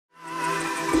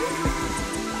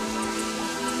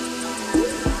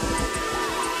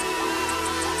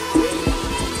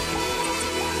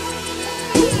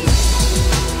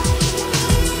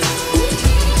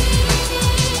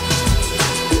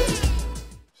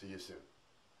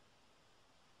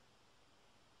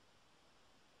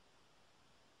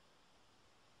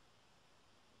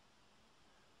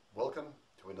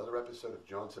episode of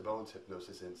John Cerbone's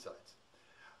Hypnosis Insights.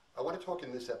 I want to talk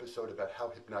in this episode about how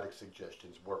hypnotic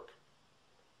suggestions work.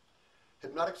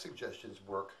 Hypnotic suggestions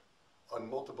work on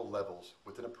multiple levels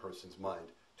within a person's mind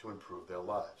to improve their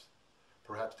lives,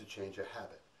 perhaps to change a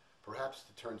habit, perhaps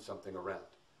to turn something around.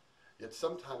 Yet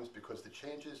sometimes, because the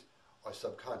changes are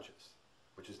subconscious,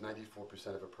 which is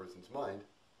 94% of a person's mind,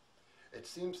 it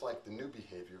seems like the new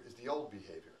behavior is the old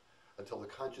behavior until the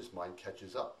conscious mind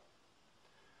catches up.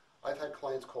 I've had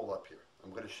clients call up here.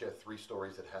 I'm going to share 3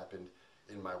 stories that happened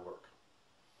in my work.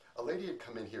 A lady had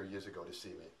come in here years ago to see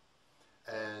me,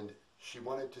 and she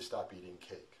wanted to stop eating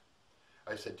cake.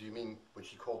 I said, do you mean, when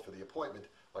she called for the appointment,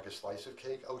 like a slice of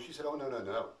cake? Oh, she said, oh,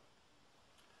 no.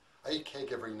 I eat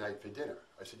cake every night for dinner.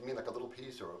 I said, you mean like a little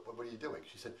piece, or what are you doing?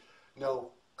 She said, no,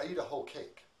 I eat a whole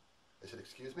cake. I said,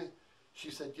 excuse me?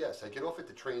 She said, yes, I get off at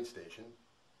the train station,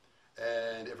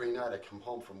 and every night I come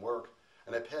home from work,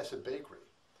 and I pass a bakery.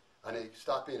 And I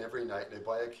stop in every night and I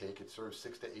buy a cake. It serves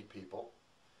 6 to 8 people.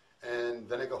 And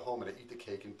then I go home and I eat the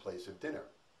cake in place of dinner.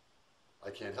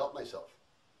 I can't help myself.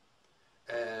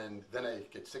 And then I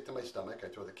get sick to my stomach. I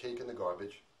throw the cake in the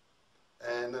garbage.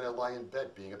 And then I lie in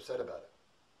bed being upset about it.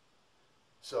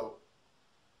 So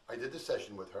I did the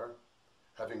session with her,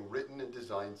 having written and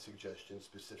designed suggestions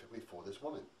specifically for this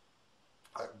woman.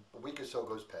 A week or so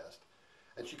goes past,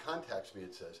 and she contacts me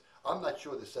and says, I'm not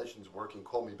sure the session's working.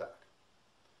 Call me back.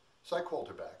 So I called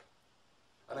her back,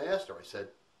 and I asked her, I said,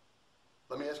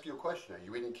 let me ask you a question. Are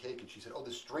you eating cake? And she said, oh,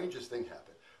 the strangest thing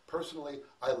happened. Personally,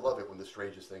 I love it when the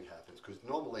strangest thing happens, because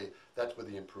normally that's where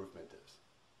the improvement is.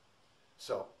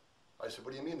 So I said,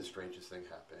 what do you mean the strangest thing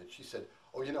happened? And she said,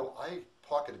 oh, you know, I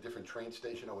park at a different train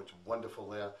station. Oh, it's wonderful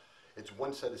there. It's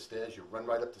one set of stairs. You run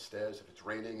right up the stairs if it's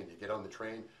raining and you get on the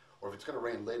train. Or if it's going to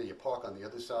rain later, you park on the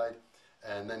other side.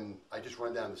 And then I just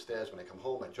run down the stairs. When I come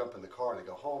home, I jump in the car and I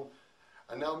go home.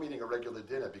 And now I'm eating a regular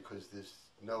dinner because there's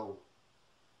no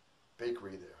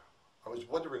bakery there. I was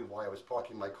wondering why I was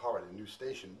parking my car at a new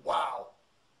station. Wow!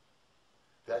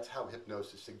 That's how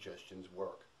hypnosis suggestions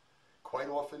work. Quite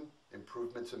often,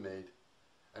 improvements are made,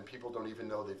 and people don't even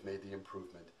know they've made the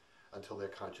improvement until their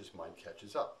conscious mind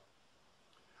catches up.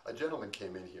 A gentleman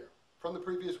came in here from the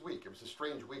previous week. It was a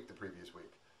strange week the previous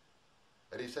week.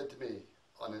 And he said to me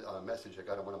on a message I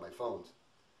got on one of my phones,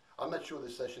 I'm not sure the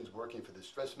session's working for the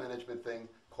stress management thing.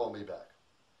 Call me back.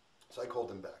 So I called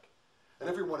him back. And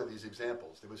every one of these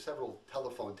examples, there were several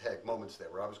telephone tag moments there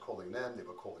where I was calling them, they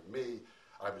were calling me.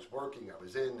 I was working, I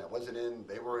was in, I wasn't in,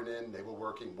 they weren't in, they were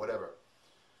working, whatever.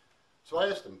 So I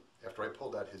asked him, after I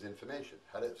pulled out his information,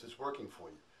 how is this working for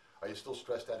you? Are you still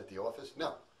stressed out at the office?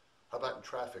 No. How about in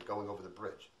traffic going over the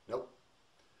bridge? Nope.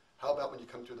 How about when you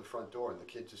come through the front door and the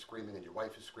kids are screaming and your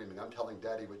wife is screaming, I'm telling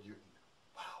Daddy what you...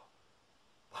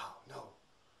 No,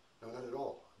 not at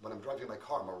all. When I'm driving my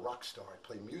car, I'm a rock star. I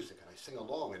play music and I sing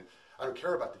along, and I don't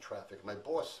care about the traffic. My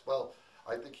boss, well,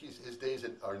 I think his days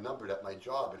are numbered at my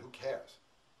job, and who cares?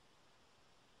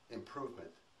 Improvement,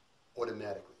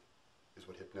 automatically, is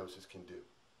what hypnosis can do.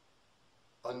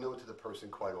 Unknown to the person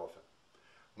quite often.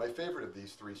 My favorite of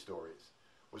these 3 stories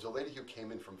was a lady who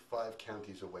came in from 5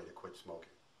 counties away to quit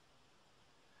smoking.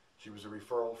 She was a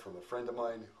referral from a friend of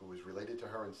mine who was related to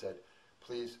her and said,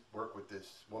 please work with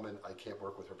this woman. I can't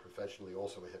work with her professionally,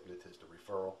 also a hypnotist, a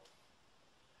referral.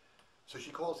 So she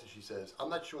calls and she says, I'm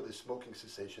not sure this smoking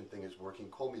cessation thing is working.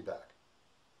 Call me back.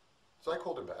 So I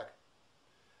called her back,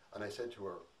 and I said to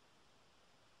her,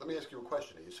 let me ask you a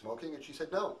question. Are you smoking? And she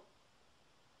said, no.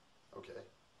 Okay.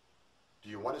 Do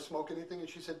you want to smoke anything? And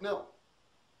she said, no.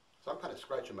 So I'm kind of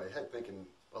scratching my head thinking,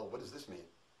 well, what does this mean?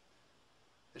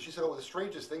 And she said, oh, the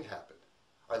strangest thing happened.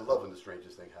 I love when the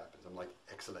strangest thing happens. I'm like,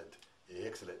 excellent.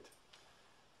 Excellent.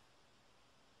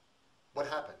 What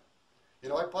happened? You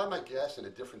know, I buy my gas in a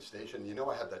different station. You know,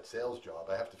 I have that sales job.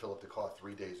 I have to fill up the car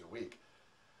 3 days a week.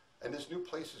 And this new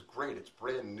place is great. It's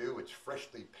brand new. It's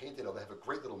freshly painted. They have a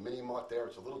great little mini mart there.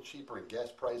 It's a little cheaper in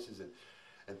gas prices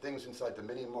and things inside the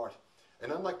mini mart.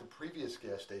 And unlike the previous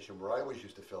gas station where I always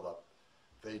used to fill up,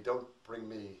 they don't bring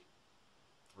me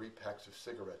 3 packs of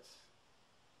cigarettes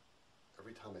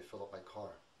every time I fill up my car,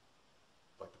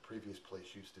 like the previous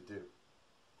place used to do.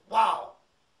 Wow!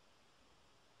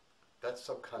 That's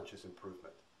subconscious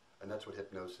improvement, and that's what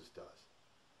hypnosis does.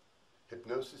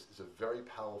 Hypnosis is a very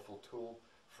powerful tool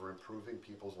for improving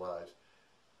people's lives,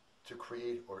 to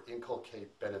create or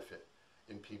inculcate benefit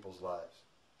in people's lives,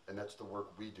 and that's the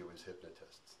work we do as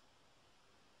hypnotists.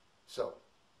 So,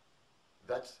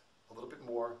 that's a little bit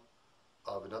more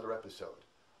of another episode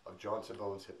of John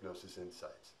Cerbone's Hypnosis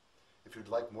Insights. If you'd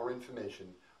like more information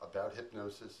about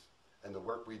hypnosis and the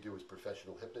work we do as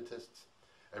professional hypnotists,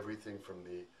 everything from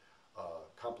the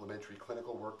complementary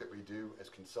clinical work that we do as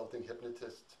consulting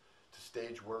hypnotists, to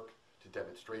stage work, to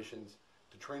demonstrations,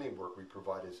 to training work we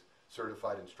provide as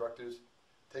certified instructors.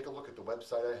 Take a look at the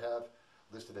website I have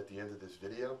listed at the end of this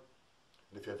video.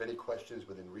 And if you have any questions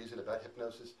within reason about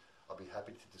hypnosis, I'll be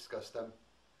happy to discuss them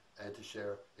and to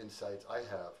share insights I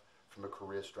have from a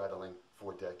career straddling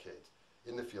 4 decades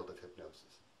in the field of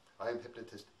hypnosis. I am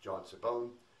hypnotist John Cerbone.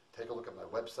 Take a look at my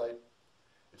website.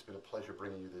 It's been a pleasure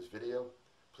bringing you this video.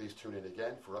 Please tune in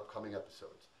again for upcoming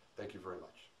episodes. Thank you very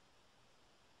much.